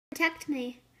protect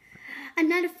me. I'm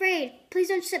not afraid. Please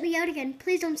don't shut me out again.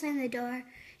 Please don't slam the door.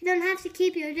 You don't have to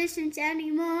keep your distance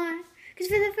anymore. 'Cause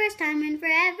for the first time in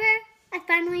forever, I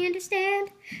finally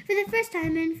understand. For the first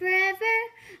time in forever,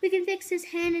 we can fix this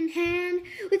hand in hand.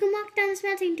 We can walk down this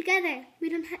mountain together. You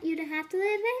don't have to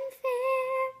live in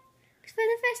fear. 'Cause for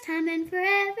the first time in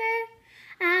forever,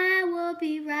 I will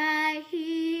be right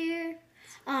here.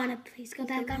 Anna, please go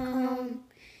back home.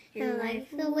 Your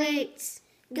life awaits.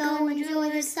 Go enjoy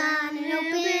the sun and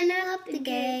open up the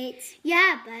gates.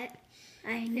 Yeah, but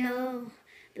I know.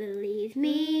 Believe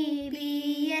me,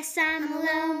 yes, I'm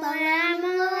alone, but I'm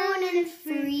alone and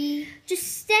free.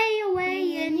 Just stay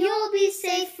away and you'll be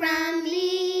safe from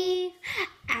me.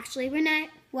 Actually, Renette.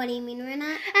 What do you mean,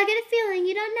 Renette? I get a feeling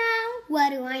you don't know.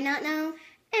 What do I not know?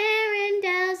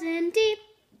 Arendelle's in deep,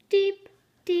 deep,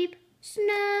 deep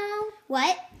snow.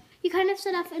 What? You kind of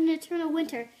set off an eternal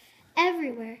winter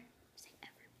everywhere. Say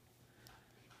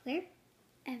Where?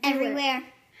 Everywhere.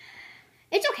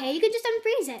 It's okay, you can just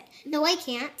unfreeze it. No, I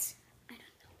can't. I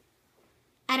don't know.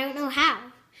 I don't know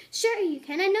how. Sure you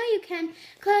can, I know you can.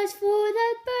 'Cause for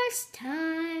the first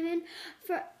time in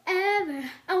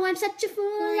forever, oh, I'm such a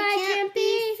fool, I can't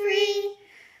be free.